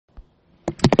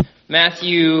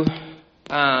Matthew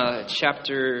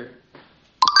chapter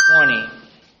 20.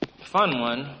 Fun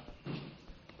one.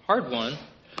 Hard one.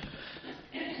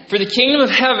 For the kingdom of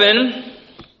heaven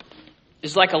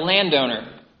is like a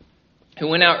landowner who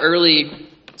went out early.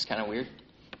 It's kind of weird.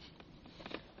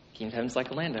 Kingdom of heaven's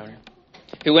like a landowner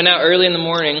who went out early in the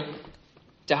morning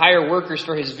to hire workers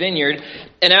for his vineyard.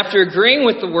 And after agreeing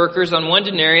with the workers on 1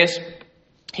 denarius,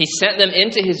 he sent them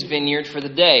into his vineyard for the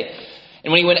day.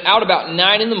 And when he went out about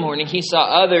 9 in the morning, he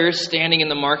saw others standing in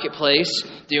the marketplace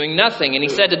doing nothing. And he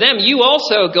said to them, "You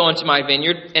also go into my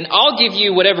vineyard, and I'll give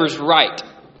you whatever's right."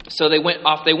 So they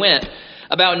went.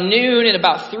 About noon and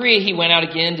about 3, he went out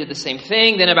again, did the same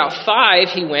thing. Then about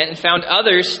 5, he went and found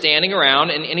others standing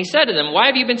around. And he said to them, "Why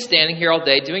have you been standing here all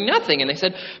day doing nothing?" And they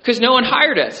said, "Because no one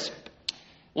hired us."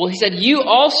 Well, he said, "You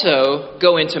also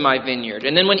go into my vineyard."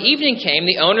 And then when evening came,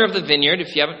 the owner of the vineyard,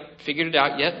 if you haven't figured it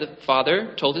out yet, the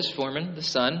father told his foreman, the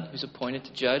son, who's appointed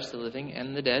to judge the living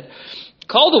and the dead,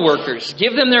 "Call the workers,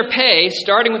 give them their pay,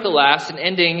 starting with the last and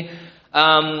ending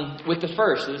with the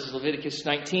first." So this is Leviticus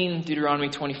 19, Deuteronomy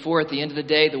 24. At the end of the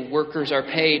day, the workers are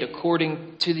paid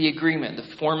according to the agreement.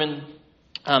 The foreman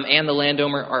and the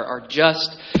landowner are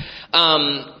just.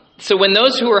 So when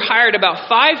those who were hired about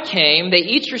 5 came, they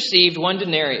each received 1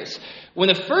 denarius. When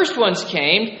the first ones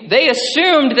came, they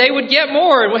assumed they would get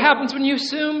more. And what happens when you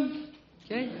assume?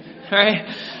 Okay, all right.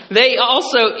 They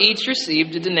also each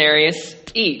received a denarius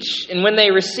each. And when they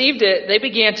received it, they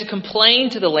began to complain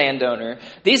to the landowner.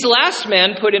 "These last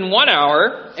men put in 1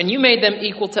 hour, and you made them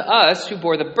equal to us, who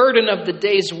bore the burden of the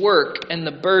day's work and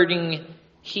the burning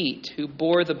heat," who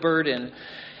bore the burden.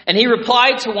 And he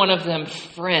replied to one of them,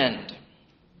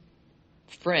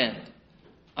 Friend,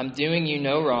 I'm doing you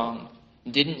no wrong.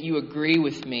 Didn't you agree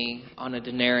with me on a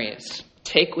denarius?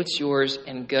 Take what's yours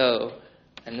and go."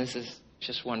 And this is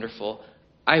just wonderful.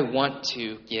 "I want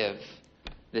to give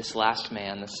this last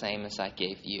man the same as I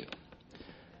gave you."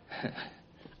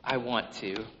 I want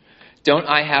to. Don't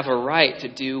I have a right to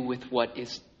do what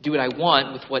I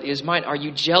want with what is mine? Are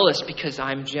you jealous because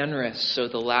I'm generous? So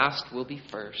the last will be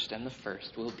first and the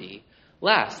first will be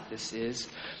last. This is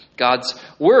God's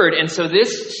word. And so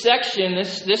this section,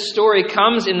 this story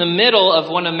comes in the middle of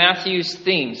one of Matthew's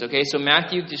themes. Okay, so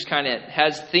Matthew just kind of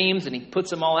has themes and he puts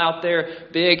them all out there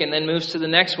big and then moves to the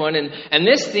next one. And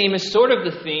this theme is sort of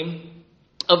the theme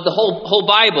of the whole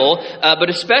Bible, but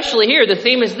especially here, the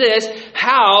theme is this: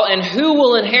 how and who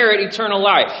will inherit eternal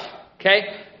life?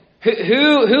 Okay?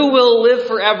 Who will live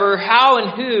forever? How and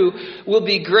who will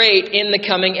be great in the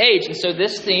coming age? And so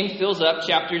this theme fills up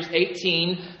chapters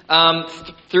 18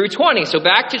 through 20. So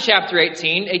back to chapter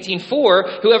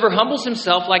 18:4, "Whoever humbles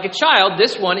himself like a child,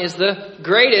 this one is the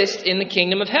greatest in the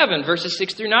kingdom of heaven." Verses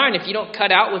 6 through 9, if you don't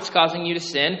cut out what's causing you to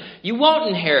sin, you won't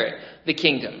inherit the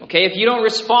kingdom. Okay, if you don't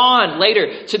respond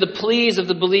later to the pleas of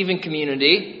the believing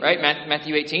community, right?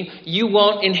 Matthew 18, you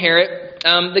won't inherit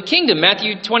the kingdom.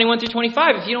 Matthew 21 through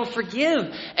 25, if you don't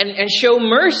forgive and show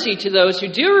mercy to those who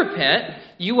do repent,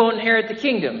 you won't inherit the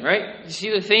kingdom, right? You see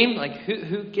the theme? Like,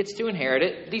 who gets to inherit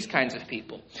it? These kinds of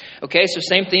people. Okay, so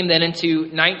same theme then into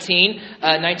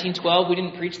 19:12. We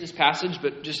didn't preach this passage,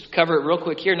 but just cover it real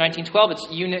quick here. 19:12, it's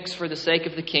eunuchs for the sake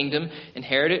of the kingdom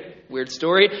inherit it. Weird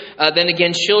story. Then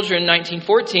again, children,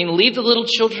 19:14, leave the little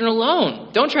children alone.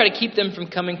 Don't try to keep them from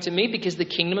coming to me, because the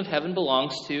kingdom of heaven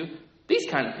belongs to these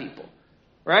kind of people,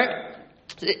 right?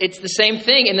 It's the same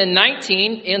thing. And then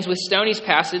 19 ends with Stoney's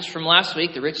passage from last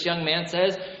week. The rich young man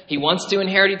says he wants to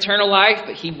inherit eternal life,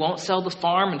 but he won't sell the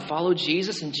farm and follow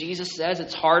Jesus. And Jesus says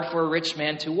it's hard for a rich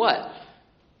man to what?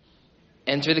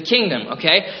 Enter the kingdom,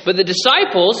 okay? But the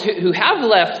disciples who have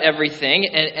left everything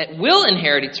and will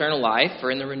inherit eternal life, for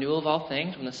in the renewal of all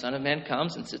things, when the Son of Man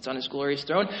comes and sits on his glorious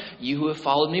throne, you who have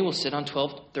followed me will sit on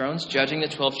 12 thrones, judging the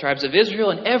 12 tribes of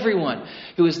Israel. And everyone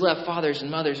who has left fathers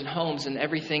and mothers and homes and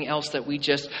everything else that we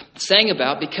just sang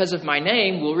about because of my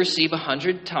name will receive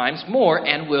 100 times more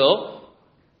and will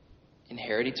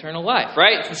inherit eternal life,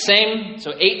 right? It's the same.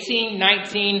 So 18,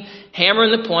 19,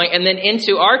 hammering the point. And then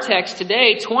into our text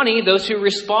today, 20, those who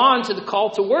respond to the call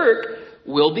to work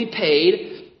will be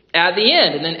paid at the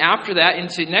end. And then after that,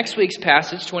 into next week's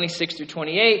passage, 26 through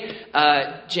 28,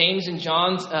 James and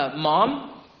John's mom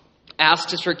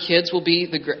asked if her kids will be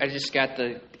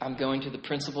I'm going to the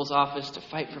principal's office to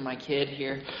fight for my kid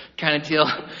here kind of deal.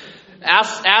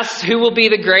 Asks who will be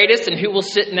the greatest and who will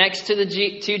sit next to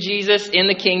Jesus in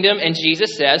the kingdom. And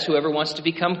Jesus says, whoever wants to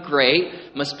become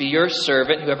great must be your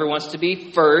servant. Whoever wants to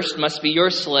be first must be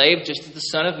your slave, just as the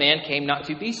Son of Man came not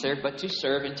to be served, but to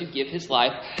serve and to give his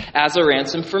life as a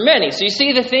ransom for many. So you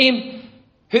see the theme?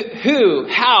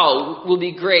 How will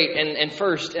be great and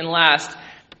first and last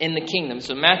in the kingdom.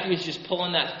 So Matthew is just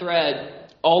pulling that thread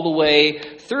all the way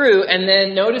through. And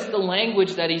then notice the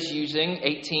language that he's using,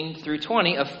 18 through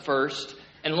 20, of first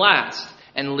and last,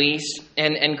 and least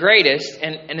and greatest.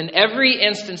 And in every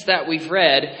instance that we've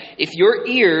read, if your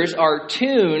ears are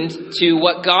tuned to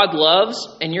what God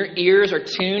loves, and your ears are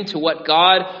tuned to what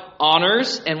God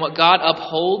honors and what God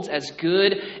upholds as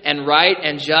good and right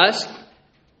and just,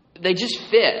 they just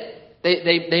fit.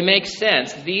 They make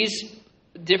sense. These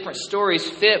different stories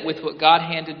fit with what God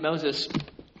handed Moses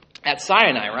at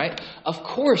Sinai, right? Of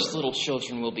course little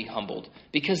children will be humbled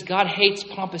because God hates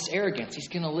pompous arrogance. He's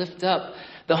going to lift up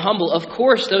the humble. Of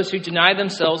course, those who deny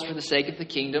themselves for the sake of the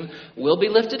kingdom will be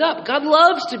lifted up. God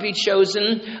loves to be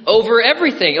chosen over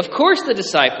everything. Of course, the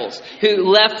disciples who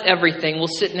left everything will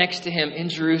sit next to him in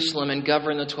Jerusalem and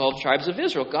govern the 12 tribes of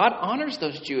Israel. God honors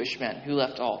those Jewish men who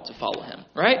left all to follow him,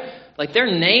 right? Like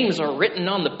their names are written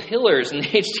on the pillars, and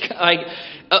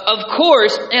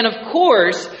of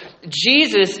course,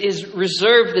 Jesus is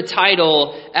reserved the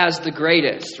title as the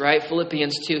greatest, right?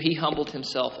 Philippians 2, he humbled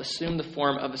himself, assumed the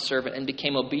form of a servant, and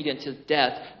became obedient to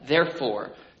death.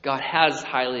 Therefore, God has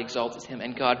highly exalted him,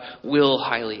 and God will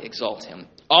highly exalt him.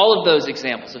 All of those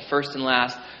examples of first and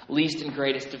last, least and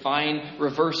greatest, divine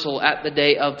reversal at the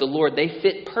day of the Lord, they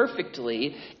fit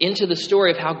perfectly into the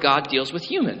story of how God deals with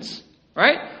humans,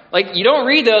 right? Like, you don't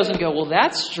read those and go, well,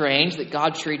 that's strange that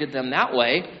God treated them that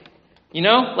way. You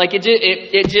know, like it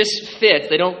just fits.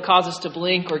 They don't cause us to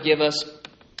blink or give us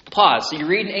pause. So you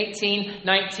read in 18,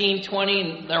 19, 20,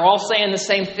 and they're all saying the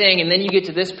same thing. And then you get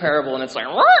to this parable and it's like,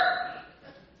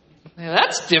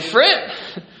 that's different.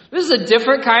 This is a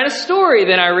different kind of story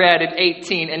than I read at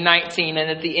 18 and 19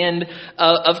 and at the end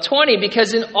of 20.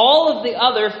 Because in all of the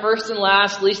other first and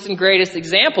last, least and greatest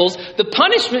examples, the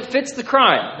punishment fits the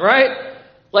crime, right?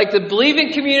 Like the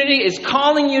believing community is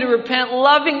calling you to repent,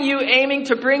 loving you, aiming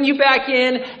to bring you back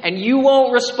in, and you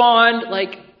won't respond.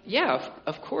 Like, yeah,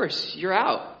 of course, you're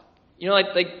out. You know,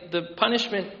 like the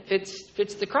punishment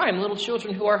fits the crime. Little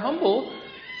children who are humble,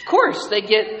 of course, they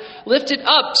get lifted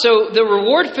up. So the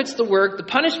reward fits the work, the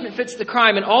punishment fits the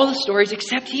crime in all the stories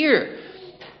except here.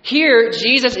 Here,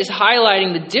 Jesus is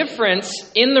highlighting the difference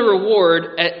in the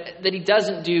reward that he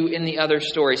doesn't do in the other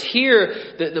stories. Here,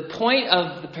 the point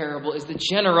of the parable is the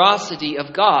generosity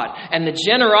of God. And the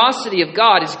generosity of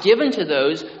God is given to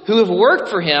those who have worked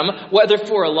for him, whether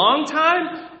for a long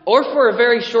time or for a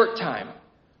very short time.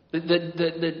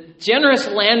 The generous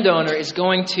landowner is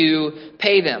going to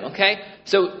pay them, okay?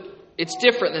 So it's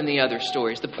different than the other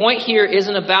stories. The point here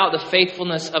isn't about the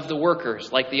faithfulness of the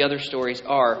workers like the other stories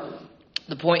are.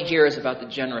 The point here is about the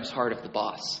generous heart of the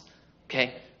boss.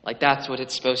 Okay? Like that's what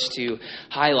it's supposed to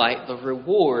highlight. The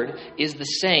reward is the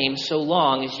same so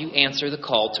long as you answer the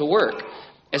call to work.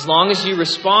 As long as you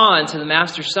respond to the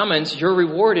master's summons, you're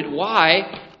rewarded.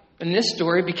 Why? In this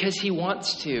story, because he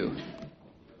wants to.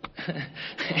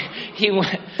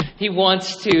 He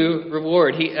wants to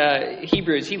reward.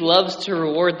 Hebrews, he loves to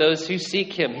reward those who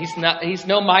seek him. He's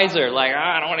no miser. Like,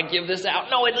 I don't want to give this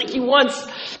out. No, he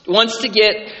wants to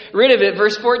get rid of it.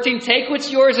 Verse 14, take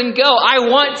what's yours and go. I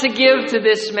want to give to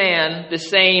this man the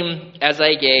same as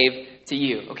I gave to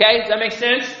you. Okay? Does that make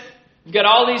sense? You've got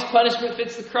all these punishment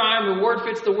fits the crime, reward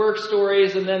fits the work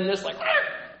stories, and then this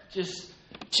just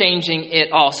changing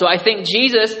it all. So I think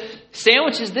Jesus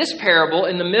sandwiches this parable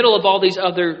in the middle of all these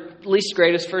other least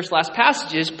greatest first last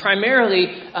passages primarily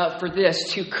for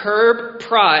this, to curb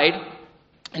pride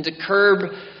and to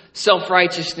curb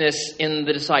self-righteousness in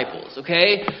the disciples,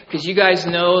 okay? Because you guys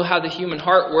know how the human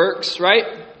heart works,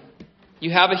 right?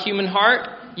 You have a human heart.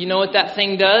 You know what that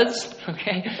thing does,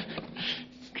 okay?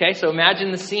 Okay, so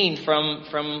imagine the scene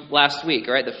from last week,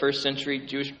 right? The first century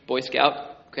Jewish Boy Scout.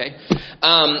 Okay,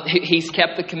 he's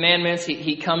kept the commandments.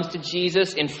 He comes to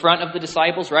Jesus in front of the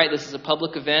disciples, right? This is a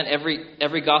public event.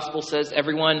 Every gospel says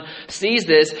everyone sees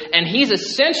this. And he's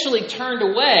essentially turned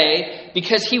away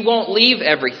because he won't leave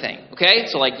everything. Okay,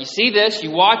 so like you see this,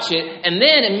 you watch it. And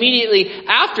then immediately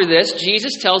after this,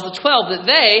 Jesus tells the 12 that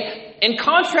they, in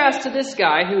contrast to this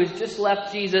guy who has just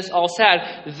left Jesus all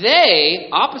sad, they,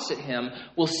 opposite him,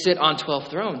 will sit on 12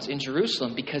 thrones in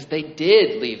Jerusalem because they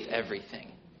did leave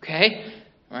everything. Okay?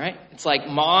 All right? It's like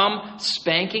mom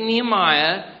spanking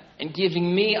Nehemiah and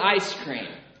giving me ice cream.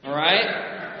 All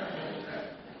right?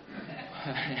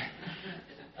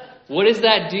 What does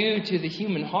that do to the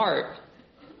human heart?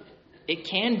 It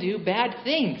can do bad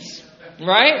things.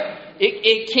 Right?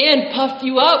 It can puff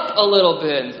you up a little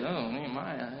bit. Oh,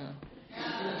 Nehemiah.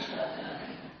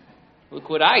 Look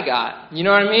what I got. You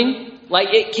know what I mean?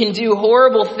 Like it can do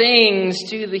horrible things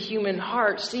to the human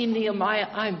heart. See, Nehemiah,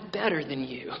 I'm better than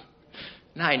you.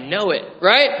 And I know it,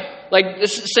 right? Like the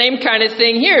same kind of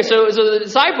thing here. So the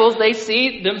disciples, they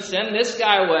see them send this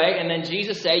guy away, and then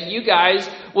Jesus say, you guys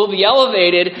will be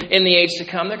elevated in the age to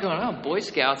come. They're going, oh, Boy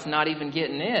Scouts not even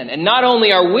getting in. And not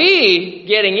only are we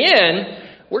getting in,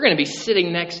 we're going to be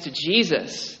sitting next to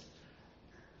Jesus.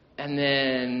 And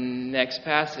then next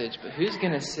passage, but who's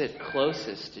going to sit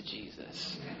closest to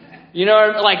Jesus? You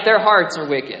know, like their hearts are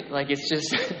wicked. Like it's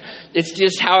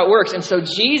just how it works. And so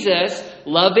Jesus,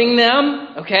 loving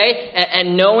them, okay,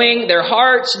 and knowing their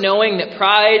hearts, knowing that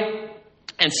pride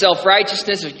and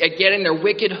self-righteousness are getting their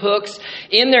wicked hooks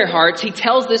in their hearts, he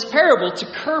tells this parable to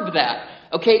curb that.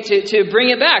 Okay, to bring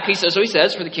it back. He says,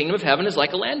 for the kingdom of heaven is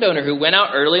like a landowner who went out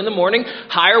early in the morning,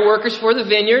 hire workers for the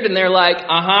vineyard, and they're like,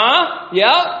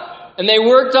 yeah. And they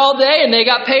worked all day and they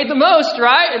got paid the most,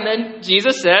 right? And then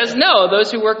Jesus says, no,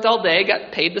 those who worked all day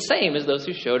got paid the same as those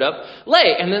who showed up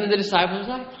late. And then the disciples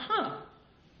are like,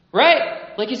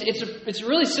 right? Like it's a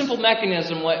really simple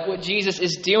mechanism what Jesus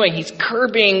is doing. He's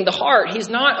curbing the heart. He's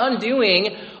not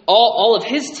undoing all of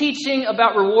his teaching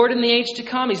about reward in the age to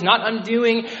come. He's not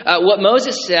undoing what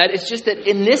Moses said. It's just that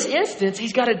in this instance,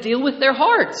 he's got to deal with their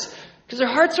hearts. Because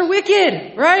their hearts are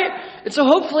wicked, right? And so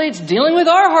hopefully it's dealing with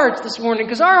our hearts this morning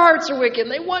because our hearts are wicked.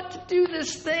 And they want to do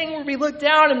this thing where we look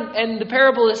down and the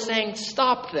parable is saying,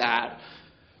 stop that.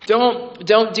 Don't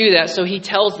do that. So he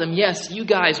tells them, yes, you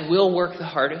guys will work the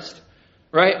hardest,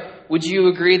 right? Would you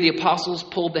agree the apostles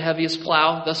pulled the heaviest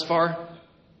plow thus far?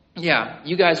 Yeah,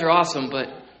 you guys are awesome, but,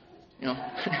 you know...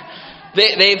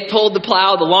 They've pulled the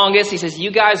plow the longest. He says,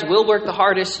 you guys will work the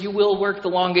hardest. You will work the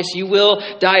longest. You will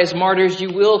die as martyrs.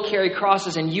 You will carry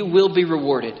crosses and you will be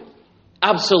rewarded.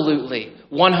 Absolutely.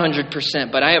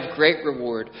 100%. But I have great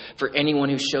reward for anyone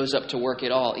who shows up to work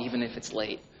at all, even if it's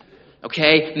late.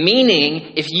 Okay?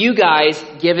 Meaning, if you guys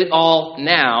give it all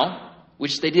now,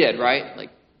 which they did, right? Like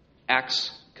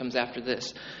Acts comes after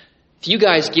this. If you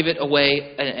guys give it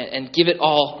away and give it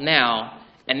all now,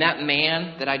 and that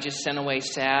man that I just sent away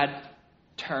sad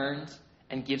turns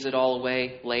and gives it all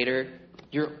away later,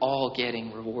 you're all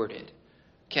getting rewarded.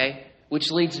 Okay?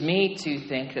 Which leads me to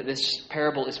think that this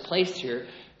parable is placed here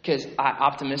because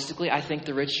I think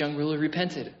the rich young ruler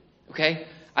repented. Okay?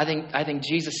 I think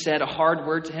Jesus said a hard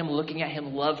word to him, looking at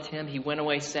him, loved him. He went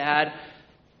away sad.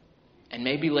 And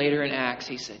maybe later in Acts,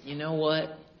 he said, you know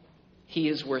what? He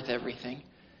is worth everything.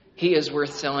 He is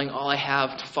worth selling all I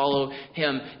have to follow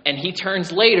him. And he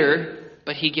turns later,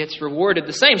 but he gets rewarded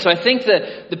the same. So I think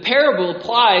the parable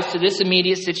applies to this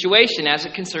immediate situation as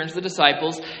it concerns the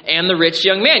disciples and the rich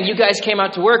young man. You guys came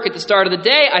out to work at the start of the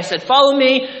day. I said, follow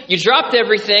me. You dropped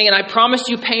everything, and I promised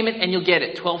you payment, and you'll get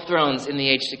it. 12 thrones in the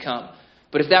age to come.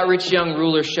 But if that rich young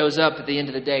ruler shows up at the end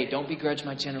of the day, don't begrudge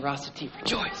my generosity.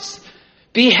 Rejoice.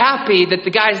 Be happy that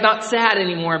the guy's not sad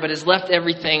anymore, but has left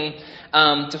everything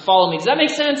to follow me. Does that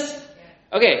make sense?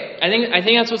 Okay, I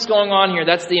think that's what's going on here.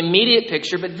 That's the immediate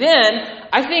picture. But then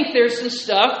I think there's some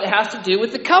stuff that has to do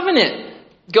with the covenant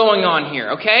going on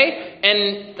here, okay?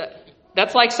 And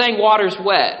that's like saying water's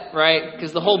wet, right?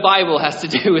 Because the whole Bible has to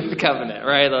do with the covenant,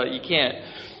 right? You can't.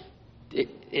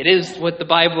 It is what the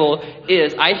Bible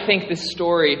is. I think this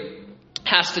story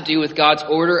has to do with God's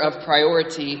order of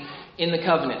priority in the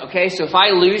covenant, okay? So if I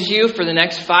lose you for the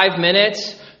next 5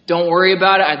 minutes, don't worry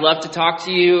about it. I'd love to talk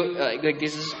to you. Like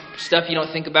this is stuff you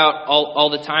don't think about all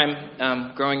the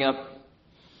time growing up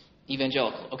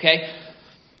evangelical, okay?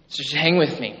 So just hang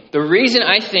with me. The reason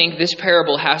I think this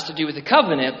parable has to do with the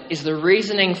covenant is the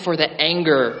reasoning for the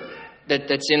anger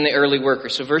that's in the early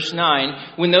workers. So verse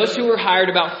 9, when those who were hired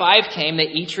about 5 came, they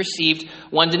each received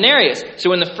 1 denarius.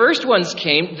 So when the first ones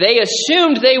came, they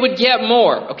assumed they would get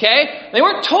more, okay? They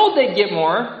weren't told they'd get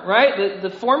more, right? The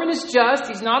foreman is just.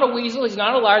 He's not a weasel. He's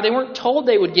not a liar. They weren't told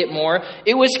they would get more.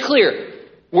 It was clear.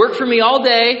 Work for me all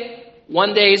day,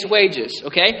 1 day's wages,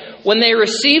 okay? When they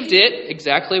received it,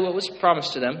 exactly what was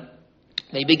promised to them,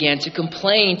 they began to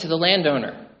complain to the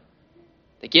landowner.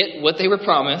 They get what they were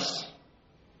promised,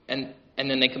 and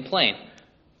then they complain.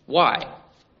 Why?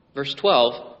 Verse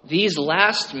 12, these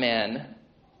last men,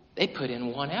 they put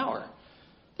in 1 hour.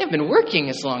 They've been working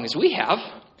as long as we have,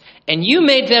 and you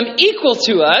made them equal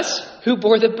to us who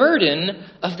bore the burden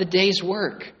of the day's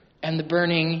work and the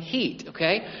burning heat,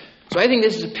 okay? So I think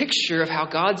this is a picture of how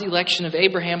God's election of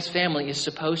Abraham's family is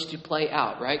supposed to play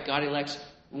out, right? God elects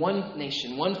one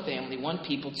nation, one family, one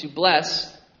people to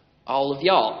bless all of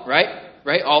y'all, right?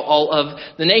 Right? All of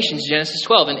the nations, Genesis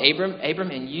 12. And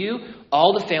Abram and you,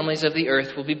 all the families of the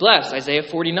earth will be blessed. Isaiah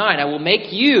 49. I will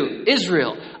make you,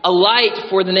 Israel, a light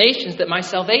for the nations that my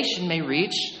salvation may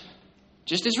reach.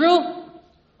 Just Israel?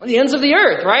 The ends of the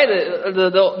earth, right?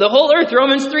 The whole earth.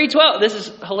 Romans 3:12. This is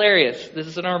hilarious. This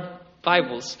is in our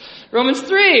Bibles. Romans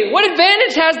 3. What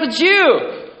advantage has the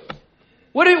Jew?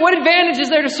 What advantage is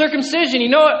there to circumcision? You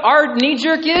know what our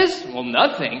knee-jerk is? Well,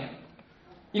 nothing.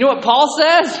 You know what Paul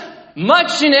says?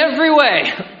 Much in every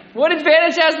way. What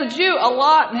advantage has the Jew? A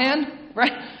lot, man.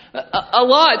 Right? A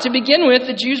lot. To begin with,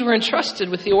 the Jews were entrusted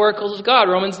with the oracles of God.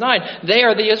 Romans 9. They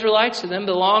are the Israelites. To them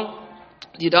belong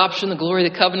the adoption, the glory,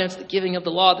 the covenants, the giving of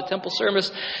the law, the temple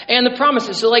service, and the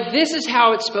promises. So this is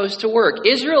how it's supposed to work.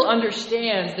 Israel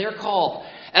understands their call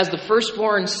as the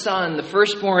firstborn son, the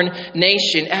firstborn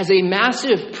nation, as a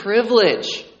massive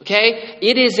privilege. Okay?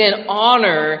 It is an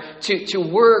honor to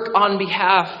work on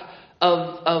behalf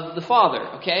of the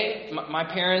Father. Okay? My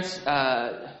parents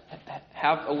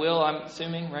have a will, I'm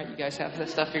assuming, right? You guys have that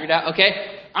stuff figured out. Okay?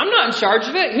 I'm not in charge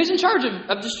of it. Who's in charge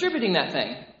of distributing that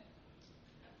thing?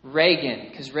 Reagan,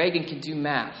 because Reagan can do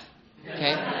math.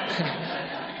 Okay?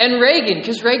 And Reagan,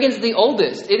 because Reagan's the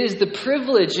oldest. It is the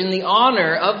privilege and the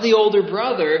honor of the older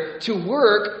brother to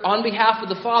work on behalf of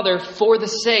the father for the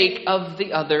sake of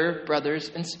the other brothers.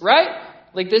 Right?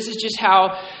 This is just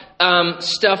how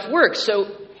stuff works.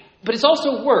 But it's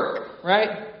also work,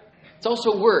 right? It's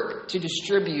also work to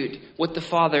distribute what the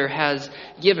Father has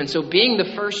given. So being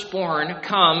the firstborn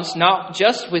comes not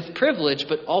just with privilege,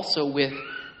 but also with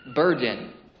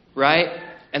burden. Right?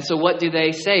 And so what do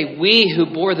they say? We who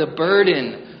bore the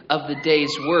burden of the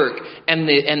day's work and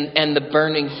the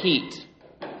burning heat.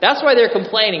 That's why they're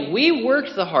complaining. We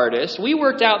worked the hardest. We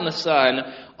worked out in the sun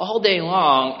all day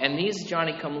long, and these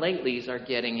Johnny-come-latelys are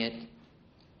getting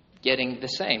the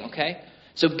same, okay?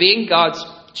 So being God's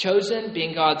chosen,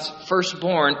 being God's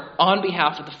firstborn on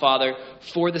behalf of the Father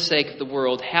for the sake of the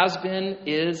world has been,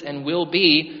 is, and will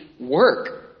be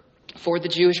work for the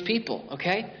Jewish people,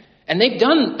 okay? And they've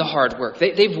done the hard work.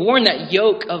 They've worn that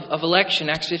yoke of election,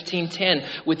 Acts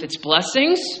 15:10, with its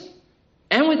blessings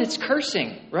and with its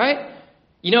cursing, right?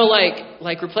 You know,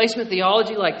 like replacement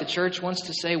theology, like the church wants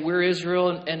to say we're Israel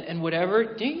and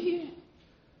whatever. Do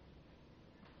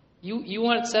you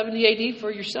want 70 AD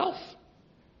for yourself?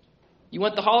 You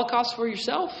want the Holocaust for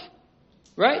yourself?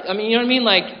 Right? I mean, you know what I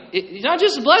mean? It's not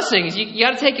just the blessings. You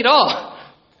got to take it all.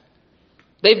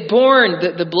 They've borne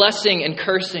the blessing and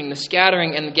cursing, the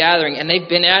scattering and the gathering, and they've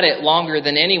been at it longer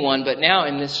than anyone. But now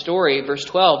in this story, verse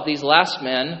 12, these last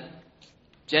men,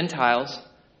 Gentiles,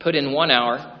 put in 1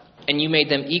 hour, and you made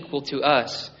them equal to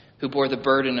us, who bore the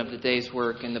burden of the day's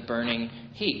work and the burning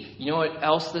heat. You know what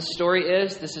else this story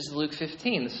is? This is Luke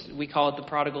 15. We call it the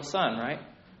prodigal son, right?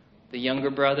 The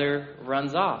younger brother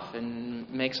runs off and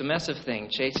makes a mess of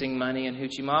things, chasing money and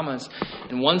hoochie mamas.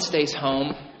 And one stays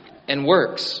home and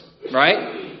works.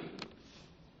 Right?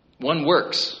 One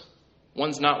works.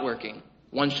 One's not working.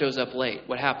 One shows up late.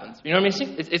 What happens? You know what I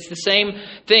mean? It's the same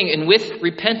thing. And with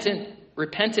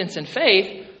repentance and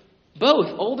faith,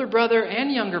 both older brother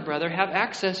and younger brother have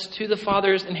access to the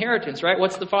father's inheritance, right?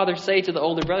 What's the father say to the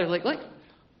older brother? Like,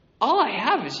 all I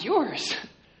have is yours.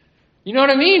 You know what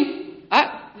I mean?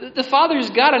 The father's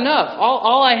got enough.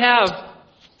 All I have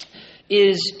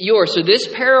is yours. So this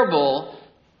parable,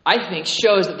 I think,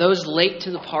 shows that those late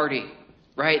to the party,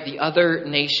 right, the other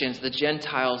nations, the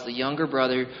Gentiles, the younger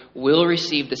brother, will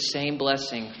receive the same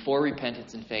blessing for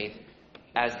repentance and faith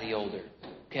as the older.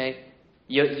 Okay?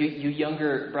 You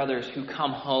younger brothers who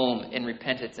come home in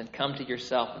repentance and come to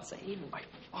yourself and say, even my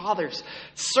father's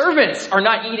servants are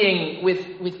not eating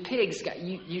with pigs.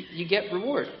 You get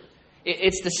reward.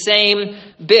 It's the same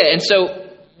bit. And so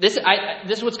this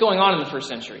is what's going on in the first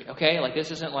century. Okay? This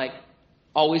isn't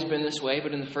always been this way,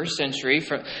 but in the first century,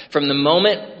 from the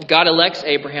moment God elects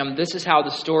Abraham, this is how the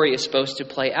story is supposed to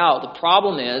play out. The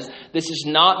problem is, this is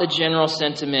not the general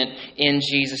sentiment in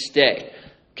Jesus' day.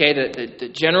 Okay, the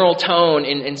general tone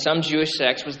in some Jewish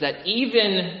sects was that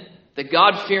even the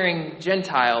God-fearing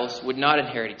Gentiles would not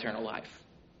inherit eternal life.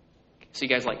 So you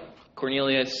guys like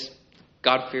Cornelius,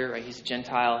 God-fear, right? He's a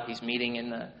Gentile. He's meeting in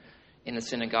the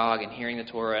synagogue and hearing the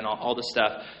Torah and all this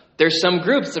stuff. There's some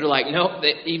groups that are like, no,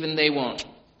 even they won't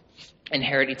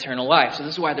inherit eternal life. So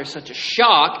this is why there's such a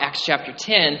shock, Acts chapter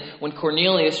 10, when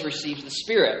Cornelius receives the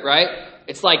Spirit, right?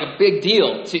 It's like a big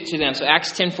deal to them. So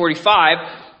Acts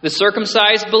 10:45, the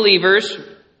circumcised believers,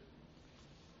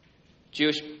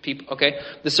 Jewish people, okay,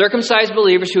 the circumcised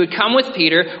believers who had come with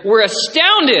Peter were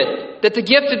astounded that the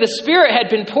gift of the Spirit had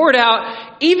been poured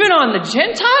out even on the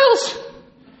Gentiles.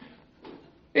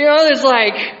 You know, there's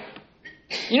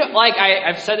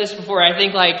I've said this before. I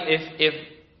think if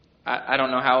I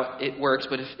don't know how it works,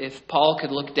 but if Paul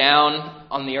could look down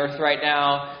on the earth right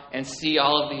now and see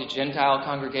all of these Gentile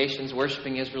congregations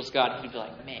worshiping Israel's God, he'd be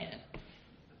like, man,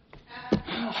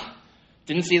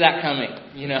 didn't see that coming,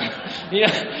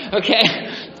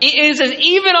 okay? It says,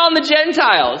 even on the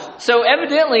Gentiles. So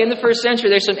evidently in the first century,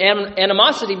 there's some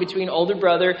animosity between older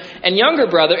brother and younger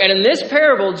brother. And in this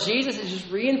parable, Jesus is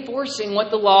just reinforcing what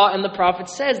the law and the prophet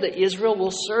says, that Israel will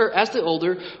serve, as the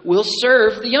older, will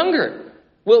serve the younger.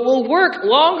 Will work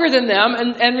longer than them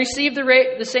and receive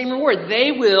the same reward.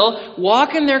 They will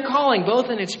walk in their calling,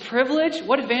 both in its privilege.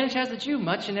 What advantage has the Jew?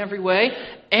 Much in every way.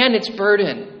 And its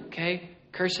burden. Okay?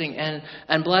 Cursing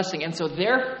and blessing. And so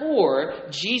therefore,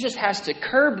 Jesus has to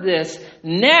curb this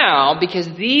now, because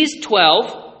these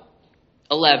 12,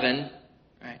 11,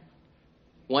 right?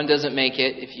 One doesn't make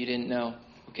it, if you didn't know.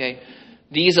 Okay?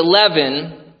 These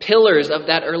 11 pillars of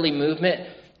that early movement,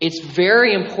 it's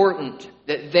very important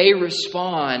that they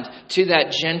respond to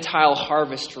that Gentile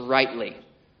harvest rightly,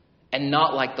 and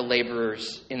not like the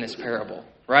laborers in this parable,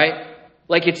 right?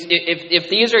 Like if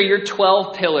these are your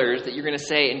 12 pillars that you're going to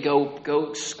say and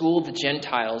go school the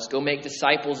Gentiles, go make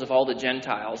disciples of all the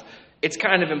Gentiles, it's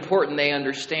kind of important they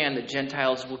understand that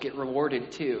Gentiles will get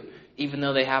rewarded too, even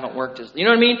though they haven't worked as... You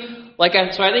know what I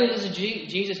mean? So I think this is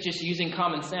Jesus just using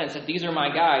common sense. If these are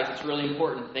my guys, it's really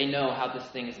important they know how this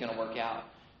thing is going to work out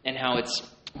and how it's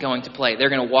going to play. They're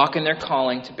going to walk in their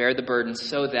calling to bear the burden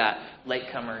so that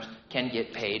latecomers can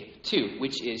get paid too,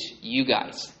 which is you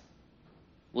guys.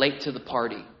 Late to the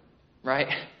party, right?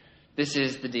 This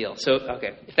is the deal. So,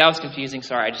 okay, if that was confusing,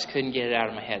 sorry, I just couldn't get it out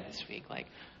of my head this week.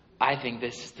 I think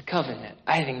this is the covenant.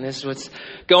 I think this is what's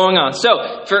going on.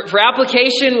 So, for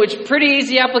application, which pretty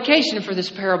easy application for this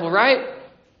parable, right?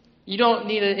 You don't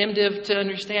need an MDiv to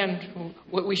understand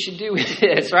what we should do with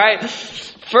this, right?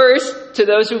 First, to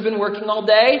those who've been working all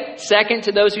day. Second,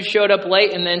 to those who showed up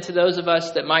late. And then to those of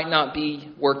us that might not be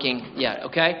working yet,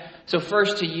 okay? So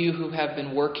first, to you who have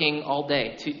been working all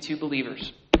day, two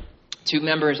believers, two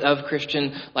members of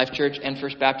Christian Life Church and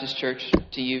First Baptist Church,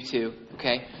 to you too,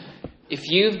 okay? If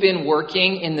you've been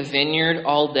working in the vineyard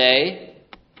all day,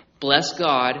 bless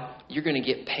God, you're going to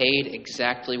get paid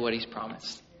exactly what He's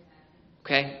promised,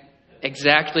 okay?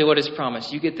 Exactly what is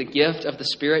promised. You get the gift of the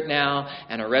Spirit now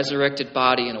and a resurrected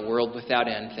body in a world without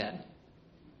end then.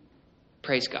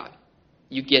 Praise God.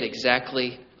 You get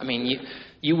exactly,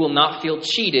 you will not feel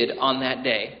cheated on that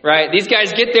day, right? These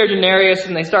guys get their denarius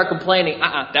and they start complaining.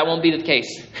 That won't be the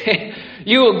case.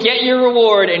 You will get your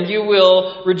reward and you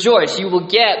will rejoice. You will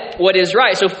get what is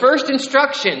right. So first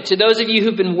instruction to those of you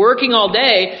who've been working all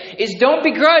day is don't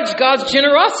begrudge God's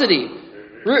generosity.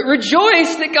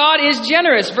 Rejoice that God is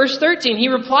generous. Verse 13, He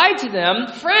replied to them,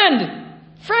 Friend.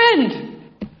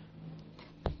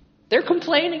 They're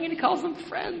complaining and He calls them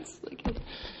friends.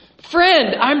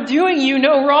 Friend, I'm doing you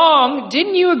no wrong.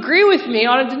 Didn't you agree with me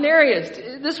on a denarius?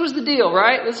 This was the deal,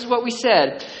 right? This is what we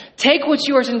said. Take what's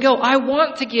yours and go. I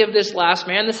want to give this last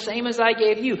man the same as I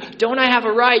gave you. Don't I have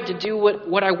a right to do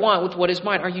what I want with what is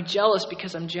mine? Are you jealous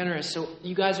because I'm generous? So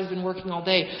you guys have been working all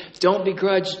day. Don't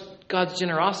begrudge God's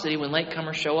generosity when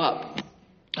latecomers show up.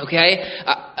 Okay?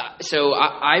 So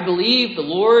I believe the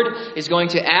Lord is going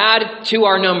to add to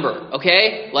our number.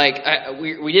 Okay?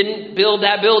 We didn't build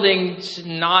that building to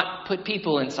not put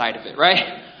people inside of it,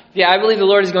 right? Yeah, I believe the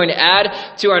Lord is going to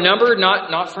add to our number,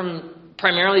 not from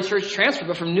primarily church transfer,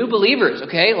 but from new believers,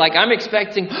 okay? I'm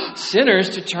expecting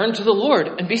sinners to turn to the Lord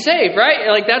and be saved,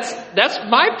 right? That's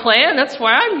my plan. That's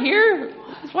why I'm here.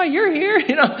 That's why you're here,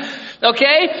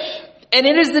 okay? And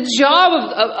it is the job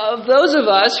of those of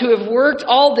us who have worked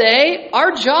all day.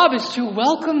 Our job is to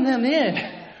welcome them in,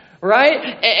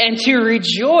 right? And to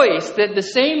rejoice that the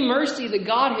same mercy that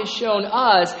God has shown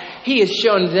us, He has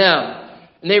shown them.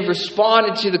 And they've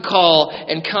responded to the call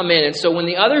and come in. And so when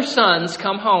the other sons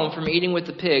come home from eating with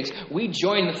the pigs, we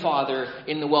join the Father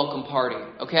in the welcome party,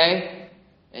 okay?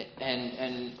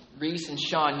 And Reese and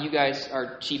Sean, you guys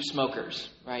are chief smokers,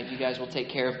 right? You guys will take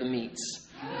care of the meats,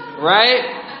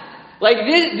 right?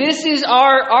 This is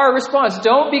our response.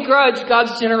 Don't begrudge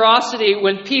God's generosity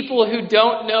when people who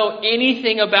don't know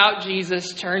anything about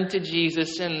Jesus turn to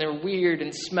Jesus and they're weird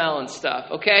and smell and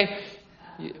stuff, okay?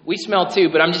 We smell too,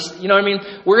 but I'm just,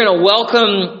 We're going to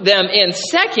welcome them in.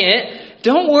 Second,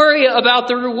 don't worry about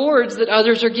the rewards that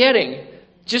others are getting.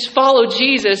 Just follow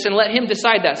Jesus and let Him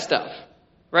decide that stuff,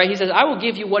 right? He says, I will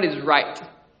give you what is right.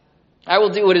 I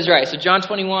will do what is right. So John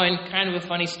 21, kind of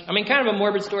a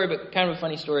morbid story, but kind of a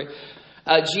funny story.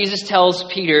 Jesus tells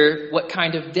Peter what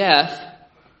kind of death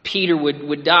Peter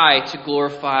would die to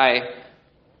glorify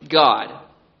God.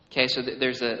 Okay, so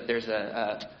there's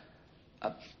a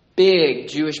big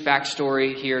Jewish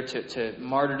backstory here to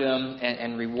martyrdom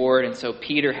and reward. And so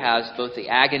Peter has both the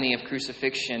agony of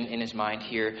crucifixion in his mind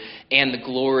here and the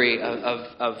glory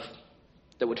of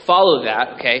that would follow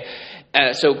that, okay?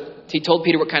 So he told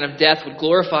Peter what kind of death would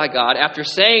glorify God. After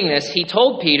saying this, he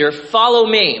told Peter, follow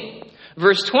me.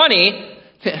 Verse 20,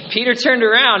 Peter turned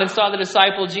around and saw the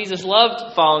disciple Jesus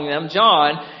loved following them,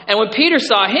 John. And when Peter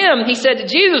saw him, he said to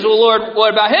Jesus, well, Lord,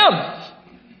 what about him?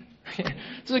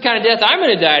 This is the kind of death I'm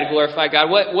going to die to glorify God.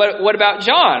 What about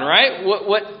John, right?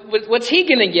 What's he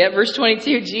going to get? Verse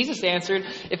 22, Jesus answered,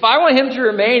 if I want him to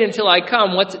remain until I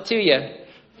come, what's it to you?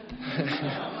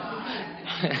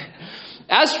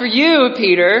 As for you,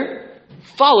 Peter,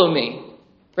 follow me.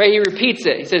 Right? He repeats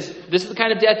it. He says, this is the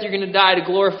kind of death you're going to die to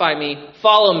glorify me.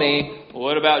 Follow me.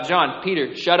 What about John?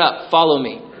 Peter, shut up. Follow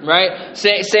me. Right?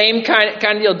 Same kind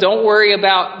of deal. Don't worry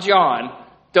about John.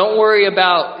 Don't worry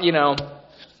about,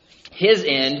 his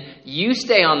end. You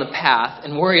stay on the path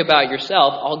and worry about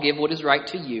yourself. I'll give what is right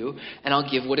to you, and I'll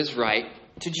give what is right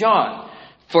to John.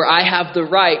 For I have the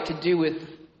right to do with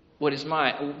what is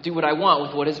mine. Do what I want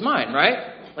with what is mine, right?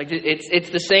 Like it's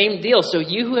the same deal. So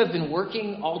you who have been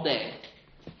working all day,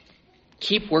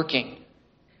 keep working.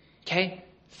 Okay?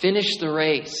 Finish the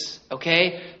race.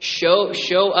 Okay? Show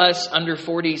us under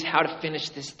 40s how to finish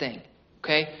this thing.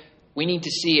 Okay? We need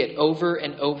to see it over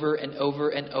and over and over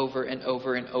and over and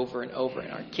over and over and over.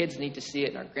 And our kids need to see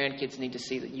it, and our grandkids need to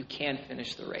see that you can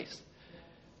finish the race.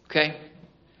 Okay?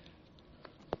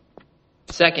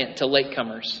 Second, to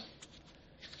latecomers.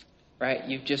 Right?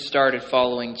 You've just started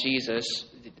following Jesus.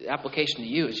 The application to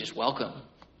you is just welcome.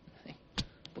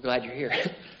 We're glad you're here.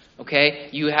 Okay?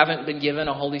 You haven't been given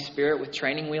a Holy Spirit with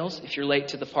training wheels. If you're late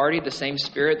to the party, the same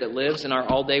Spirit that lives in our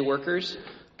all-day workers.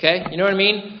 Okay? You know what I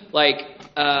mean? Like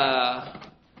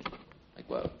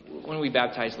what? When we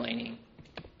baptized Lainey?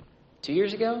 2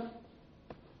 years ago?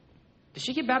 Did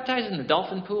she get baptized in the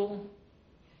dolphin pool?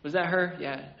 Was that her?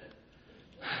 Yeah.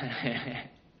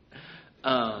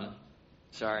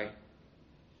 Sorry.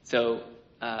 So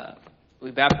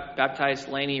we baptized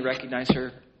Lainey, recognized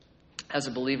her as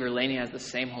a believer. Lainey has the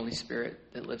same Holy Spirit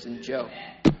that lives in Joe.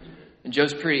 And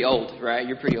Joe's pretty old, right?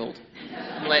 You're pretty old.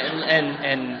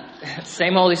 And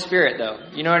same Holy Spirit, though.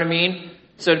 You know what I mean?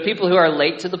 So to people who are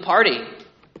late to the party,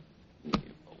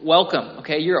 welcome,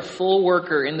 okay? You're a full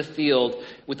worker in the field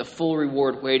with a full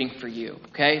reward waiting for you,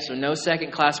 okay? So no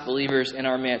second-class believers in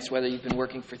our midst, whether you've been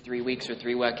working for 3 weeks or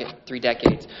 3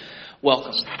 decades.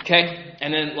 Welcome, okay?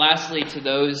 And then lastly, to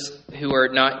those who are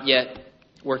not yet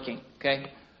working,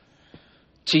 okay?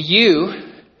 To you,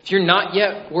 if you're not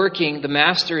yet working, the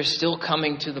master is still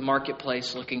coming to the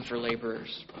marketplace looking for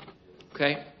laborers,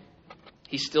 okay?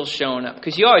 He's still showing up.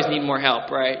 Because you always need more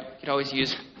help, right? You could always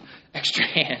use extra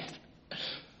hands.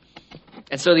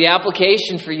 And so the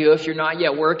application for you, if you're not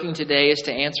yet working today, is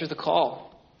to answer the call.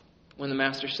 When the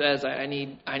master says, I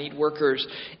need workers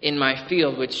in my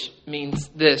field, which means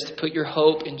this, to put your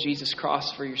hope in Jesus'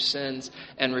 cross for your sins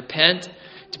and repent,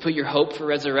 to put your hope for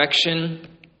resurrection,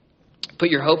 put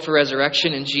your hope for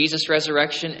resurrection in Jesus'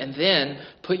 resurrection, and then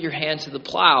put your hand to the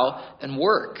plow and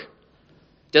work.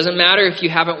 Doesn't matter if you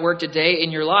haven't worked a day in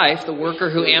your life, the worker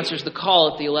who answers the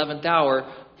call at the 11th hour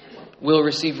will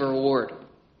receive a reward.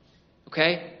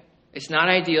 Okay? It's not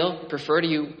ideal.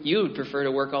 You would prefer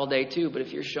to work all day too, but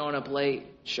if you're showing up late,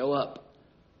 show up.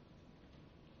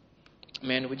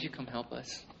 Amanda, would you come help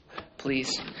us?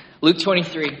 Please. Luke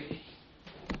 23.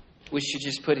 We should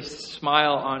just put a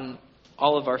smile on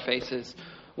all of our faces.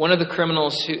 One of the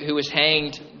criminals who was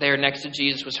hanged there next to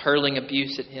Jesus was hurling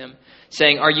abuse at him,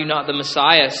 saying, "Are you not the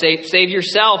Messiah? Save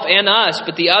yourself and us."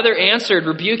 But the other answered,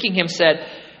 rebuking him, said,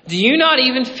 "Do you not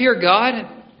even fear God,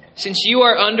 since you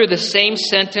are under the same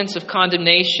sentence of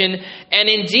condemnation? And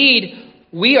indeed,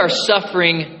 we are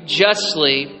suffering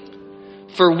justly,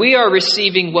 for we are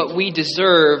receiving what we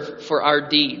deserve for our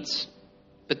deeds.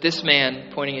 But this man,"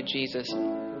 pointing at Jesus,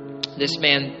 "this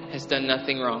man has done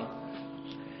nothing wrong."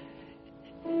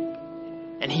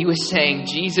 And he was saying,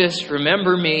 "Jesus,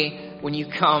 remember me when you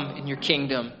come in your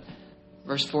kingdom."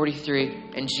 Verse 43,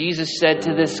 and Jesus said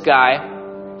to this guy,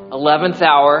 11th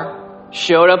hour,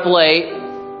 showed up late,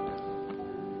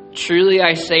 "Truly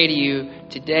I say to you,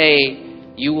 today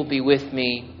you will be with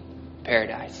me in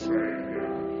paradise."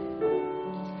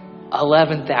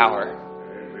 11th hour.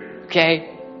 Okay?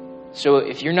 So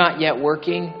if you're not yet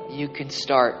working, you can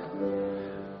start.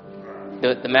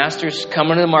 The master's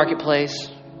coming to the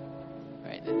marketplace,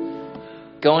 right?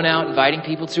 Going out, inviting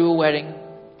people to a wedding.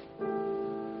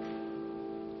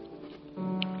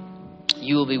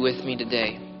 You will be with me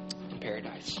today in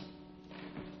paradise.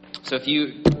 So if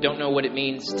you don't know what it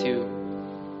means to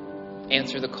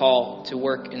answer the call to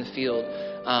work in the field,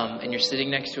 and you're sitting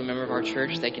next to a member of our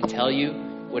church, they can tell you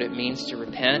what it means to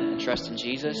repent and trust in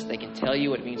Jesus. They can tell you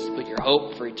what it means to put your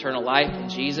hope for eternal life in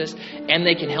Jesus. And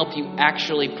they can help you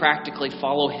actually practically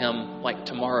follow him like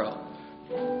tomorrow.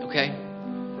 Okay?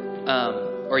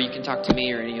 Or you can talk to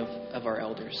me or any of our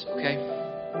elders. Okay?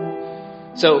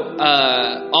 So,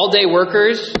 all-day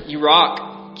workers, you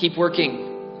rock. Keep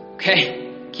working.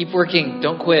 Okay? Keep working.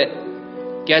 Don't quit.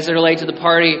 You guys that are late to the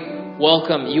party,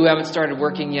 welcome. You haven't started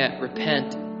working yet.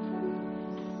 Repent.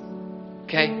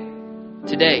 Okay?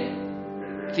 Today,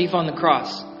 thief on the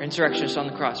cross, or insurrectionist on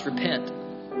the cross, repent.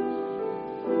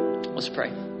 Let's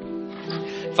pray.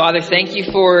 Father, thank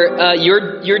you for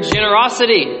your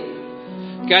generosity.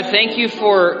 God, thank you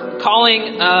for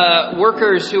calling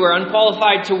workers who are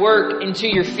unqualified to work into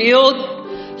your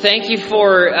field. Thank you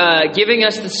for giving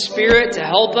us the Spirit to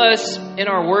help us in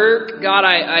our work. God,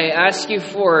 I ask you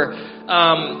for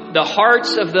the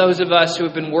hearts of those of us who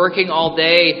have been working all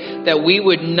day, that we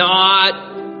would not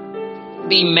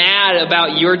be mad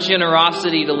about your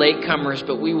generosity to latecomers,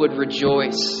 but we would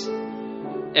rejoice.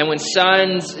 And when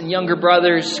sons and younger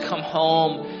brothers come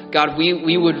home, God,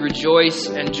 we would rejoice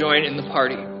and join in the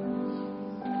party.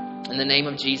 In the name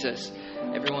of Jesus,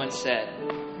 everyone said,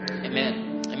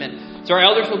 amen. Amen. So our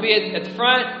elders will be at the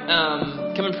front.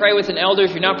 Come and pray with an elder.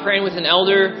 If you're not praying with an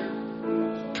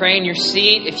elder, pray in your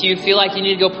seat. If you feel like you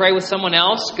need to go pray with someone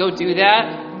else, go do that.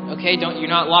 Okay, you're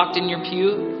not locked in your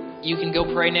pew. You can go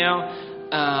pray now.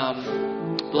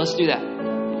 But let's do that.